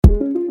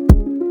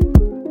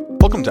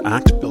Welcome to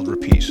Act, Build,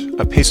 Repeat,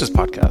 a PACES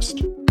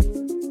podcast.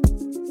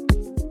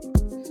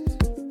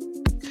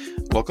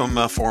 Welcome,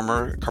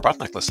 former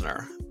Karbotnik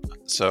listener.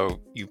 So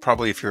you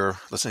probably, if you're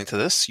listening to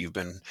this, you've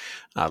been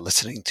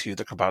listening to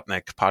the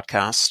Karbotnik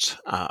podcast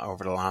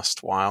over the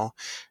last while.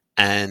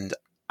 And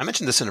I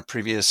mentioned this in a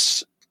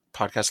previous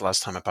podcast,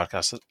 last time I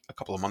podcasted a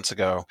couple of months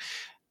ago.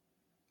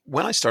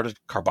 When I started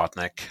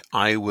Karbotnik,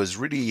 I was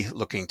really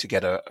looking to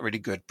get a really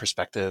good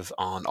perspective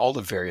on all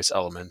the various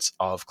elements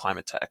of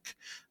climate tech.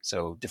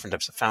 So different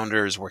types of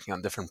founders working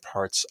on different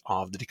parts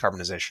of the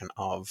decarbonization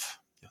of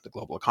the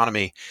global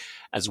economy,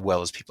 as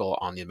well as people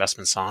on the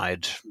investment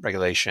side,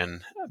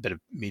 regulation, a bit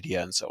of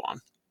media, and so on.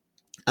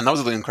 And that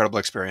was an incredible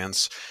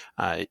experience.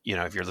 If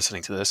you're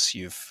listening to this,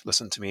 you've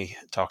listened to me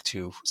talk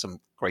to some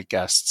great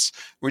guests,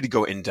 really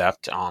go in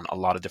depth on a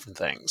lot of different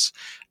things.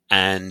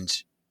 And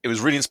it was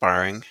really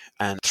inspiring,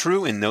 and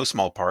through in no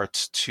small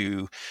part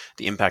to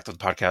the impact of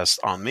the podcast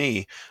on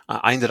me,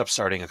 I ended up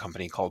starting a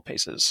company called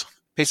PACES.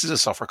 PACES is a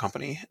software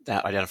company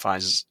that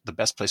identifies the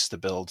best places to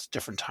build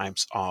different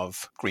types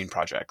of green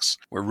projects.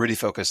 We're really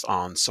focused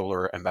on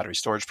solar and battery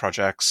storage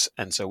projects,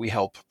 and so we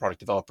help product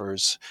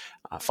developers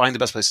find the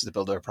best places to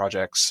build their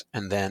projects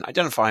and then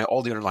identify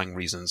all the underlying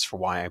reasons for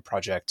why a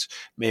project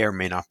may or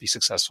may not be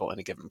successful in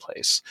a given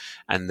place,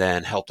 and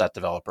then help that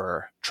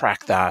developer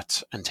track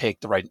that and take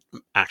the right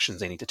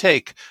actions they need to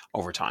take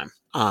over time.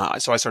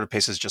 So I started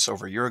PACES just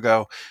over a year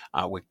ago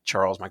with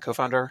Charles, my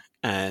co-founder,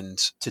 and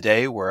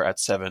today we're at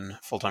 7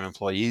 full-time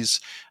employees.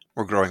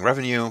 We're growing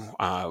revenue.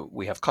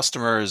 We have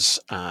customers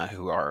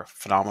who are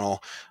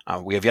phenomenal.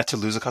 We have yet to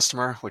lose a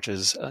customer, which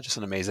is just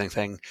an amazing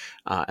thing,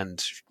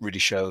 and really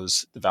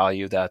shows the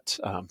value that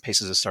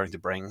PACES is starting to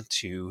bring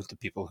to the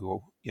people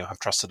who have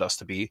trusted us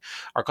to be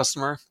our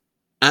customer.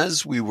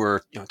 As we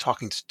were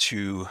talking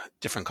to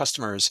different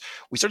customers,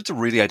 we started to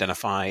really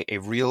identify a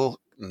real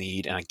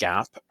need and a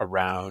gap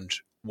around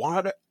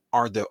what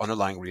are the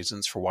underlying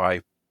reasons for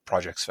why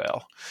projects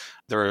fail.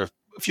 There are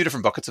a few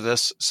different buckets of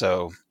this.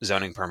 So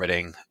zoning,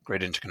 permitting,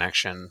 grid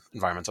interconnection,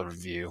 environmental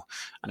review,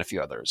 and a few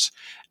others.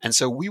 And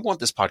so we want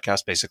this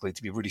podcast basically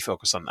to be really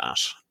focused on that.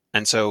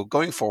 And so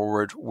going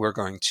forward, we're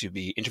going to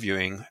be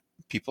interviewing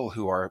people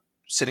who are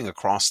sitting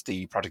across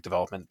the project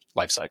development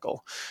lifecycle.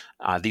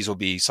 These will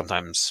be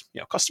sometimes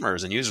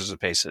customers and users of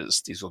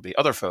PACES. These will be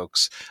other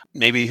folks,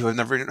 maybe who have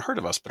never even heard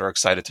of us, but are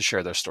excited to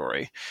share their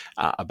story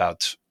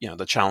about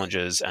the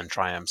challenges and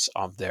triumphs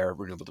of their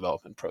renewable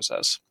development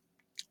process.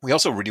 We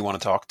also really want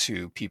to talk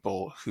to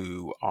people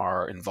who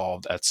are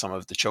involved at some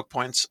of the choke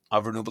points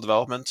of renewable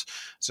development.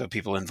 So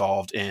people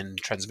involved in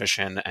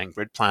transmission and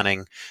grid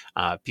planning,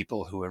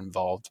 people who are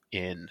involved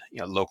in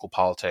local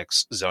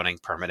politics, zoning,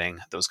 permitting,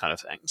 those kind of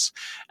things.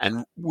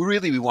 And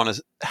we want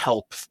to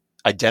help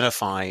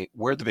identify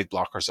where the big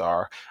blockers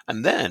are,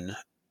 and then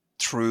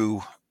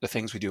through the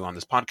things we do on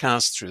this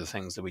podcast, through the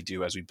things that we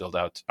do as we build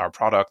out our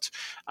product,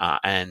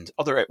 and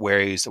other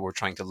ways that we're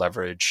trying to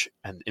leverage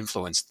and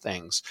influence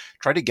things,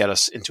 try to get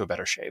us into a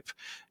better shape.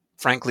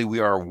 Frankly,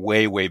 we are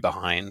way, way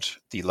behind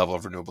the level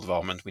of renewable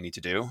development we need to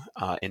do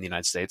in the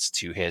United States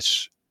to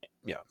hit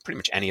pretty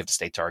much any of the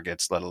state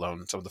targets, let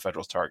alone some of the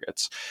federal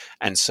targets.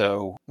 And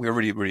so we're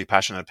really, really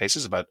passionate at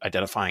PACES about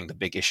identifying the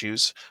big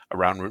issues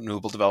around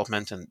renewable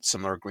development and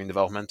similar green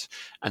development.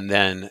 And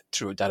then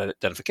through that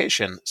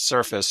identification,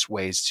 surface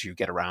ways to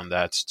get around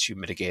that, to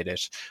mitigate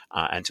it,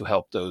 and to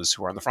help those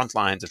who are on the front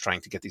lines of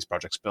trying to get these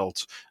projects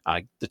built,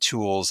 the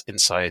tools,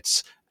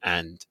 insights,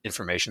 and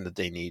information that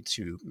they need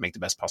to make the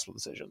best possible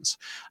decisions.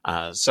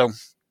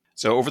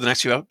 So over the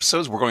next few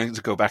episodes, we're going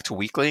to go back to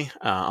weekly,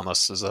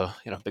 unless there's a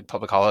big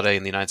public holiday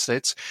in the United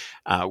States.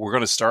 We're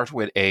going to start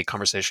with a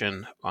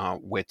conversation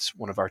with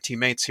one of our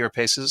teammates here at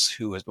PACES,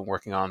 who has been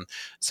working on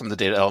some of the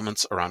data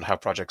elements around how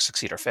projects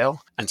succeed or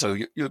fail. And so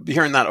you'll be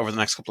hearing that over the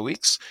next couple of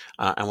weeks,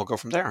 and we'll go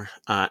from there.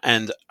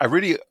 And I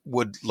really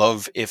would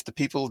love if the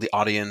people, the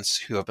audience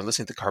who have been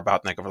listening to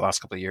Karbotnik over the last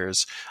couple of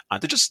years,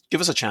 to just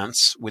give us a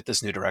chance with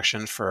this new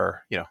direction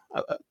for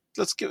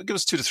let's give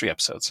us 2 to 3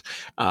 episodes.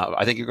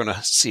 I think you're going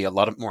to see a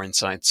lot of more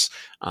insights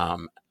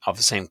of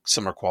the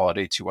similar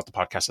quality to what the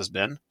podcast has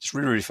been. Just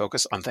really, really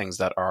focus on things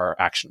that are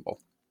actionable.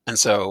 And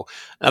so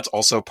that's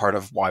also part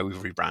of why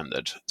we've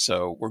rebranded.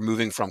 So we're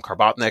moving from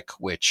Karbotnik,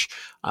 which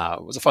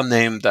was a fun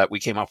name that we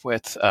came up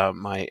with,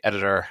 my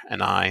editor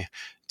and I,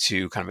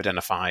 to kind of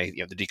identify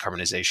the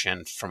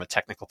decarbonization from a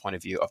technical point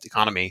of view of the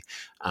economy.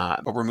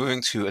 But we're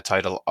moving to a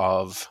title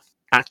of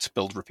Act,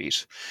 Build,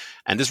 Repeat.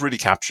 And this really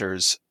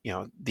captures,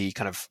 the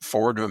kind of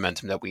forward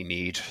momentum that we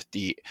need,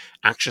 the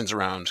actions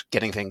around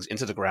getting things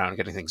into the ground,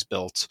 getting things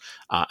built,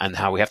 and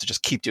how we have to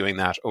just keep doing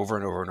that over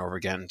and over and over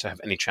again to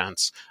have any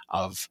chance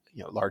of,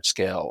 large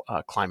scale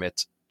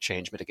climate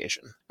change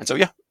mitigation. And so,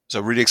 so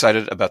really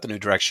excited about the new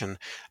direction,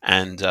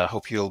 and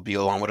hope you'll be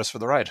along with us for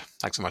the ride.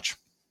 Thanks so much.